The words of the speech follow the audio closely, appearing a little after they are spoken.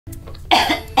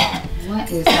What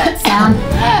is that sound?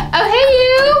 Oh, hey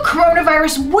you!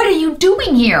 Coronavirus, what are you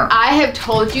doing here? I have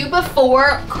told you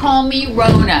before, call me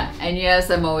Rona. And yes,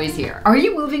 I'm always here. Are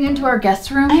you moving into our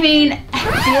guest room? I mean,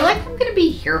 I feel like I'm gonna be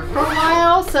here for a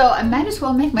while, so I might as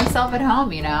well make myself at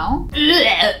home, you know?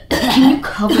 Can you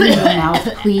cover your mouth,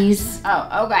 please?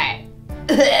 Oh, okay.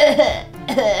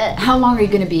 How long are you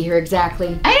gonna be here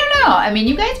exactly? I don't know. I mean,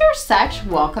 you guys are such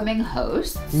welcoming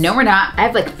hosts. No, we're not. I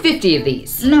have like 50 of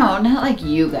these. No, not like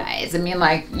you guys. I mean,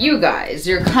 like you guys,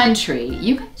 your country.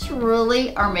 You guys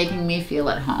really are making me feel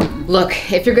at home.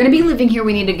 Look, if you're gonna be living here,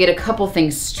 we need to get a couple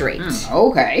things straight.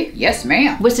 Okay, yes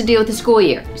ma'am. What's the deal with the school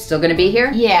year? You still gonna be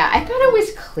here? Yeah, I thought it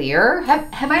was clear.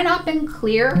 Have I not been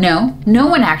clear? No, no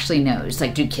one actually knows.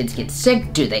 Like, do kids get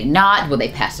sick? Do they not? Will they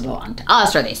pass it along to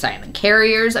us? Are they silent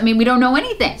carriers? I mean, we don't know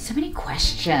anything. So many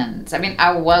questions. I mean,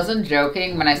 I wasn't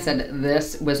joking when I said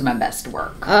this was my best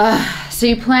work. So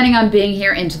you're planning on being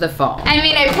here into the fall? I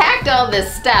mean, I packed all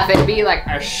this stuff. It'd be like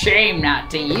a shame not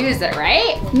to use it,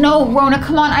 right? No, Rona,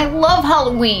 come on. I love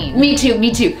Halloween. Me too,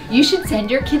 me too. You should send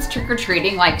your kids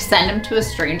trick-or-treating, like send them to a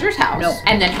stranger's house. No.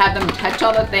 And then have them touch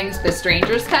all the things the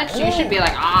strangers touch. You should be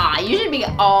like, you should be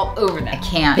all over them. I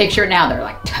can't. Picture now, they're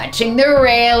like touching the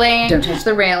railing. Don't touch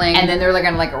the railing. And then they're like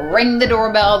gonna like ring the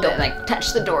doorbell. They like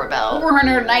touch the doorbell.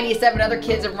 497 other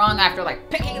kids are wrong after like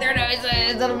picking their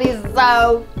noses. It'll be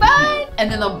so fun.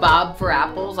 And then they'll bob for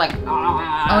apples like,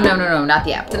 Oh, no, not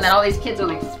the apples. and then all these kids are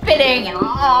like spitting and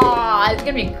it's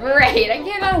gonna be great. I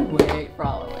cannot wait for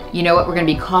all of it. You know what? We're gonna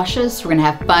be cautious. We're gonna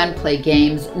have fun, play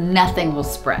games. Nothing will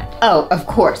spread. Oh, of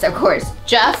course.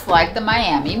 Just like the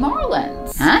Miami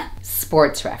Marlins. Huh?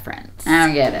 Sports reference. I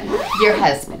don't get it. Your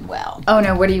husband will. Oh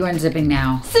no, what are you unzipping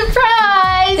now?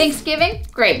 Surprise! Thanksgiving?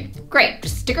 Great.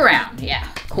 Just stick around. Yeah,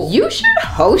 cool. You should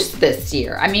host this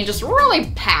year. I mean, just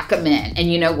really pack them in.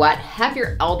 And you know what? Have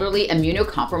your elderly,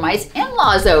 immunocompromised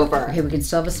in-laws over. Okay, we can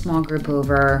still have a small group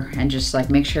over and just like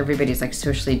make sure everybody's like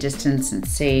socially distanced and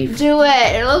safe. Do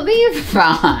it. It'll be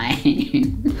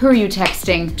fine. Who are you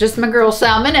texting? Just my girl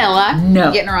Salmonella.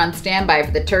 No. Getting her on standby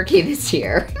for the turkey this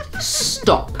year.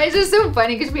 Stop. It's just so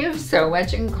funny because we have so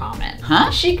much in common. Huh?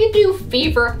 She could do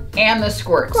fever and the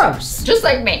squirts. Gross. Just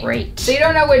like me. Great. So you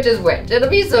don't know which is which. It'll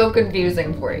be so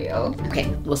confusing for you. Okay,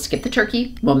 we'll skip the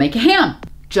turkey. We'll make a ham.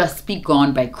 Just be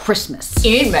gone by Christmas.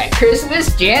 In my Christmas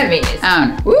jammies. I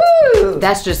don't know. Woo!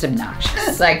 That's just obnoxious.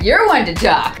 It's like you're one to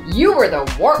talk. You were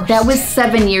the worst. That was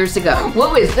 7 years ago.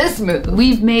 What was this move?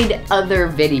 We've made other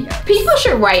videos. People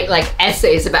should write like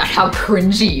essays about how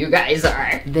cringy you guys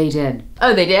are. They did.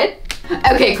 Oh, they did?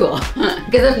 Okay, cool.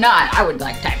 Because if not, I would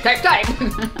like type.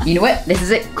 You know what? This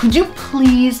is it. Could you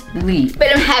please leave?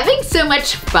 But I'm having so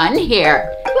much fun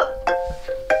here.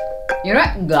 You know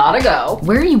what? Gotta go.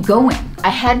 Where are you going? I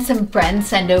had some friends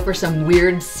send over some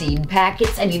weird seed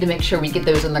packets. I need to make sure we get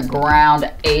those on the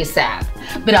ground ASAP.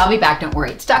 But I'll be back, don't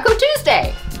worry. It's Taco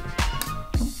Tuesday.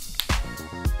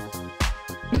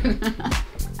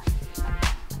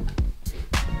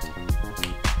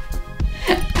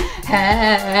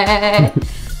 Hey.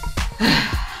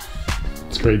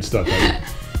 It's great stuff.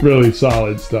 Really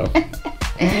solid stuff.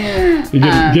 You're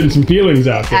getting some feelings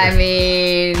out there. I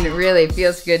mean, really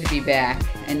feels good to be back.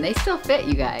 And they still fit,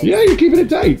 you guys. Yeah, you're keeping it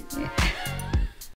tight.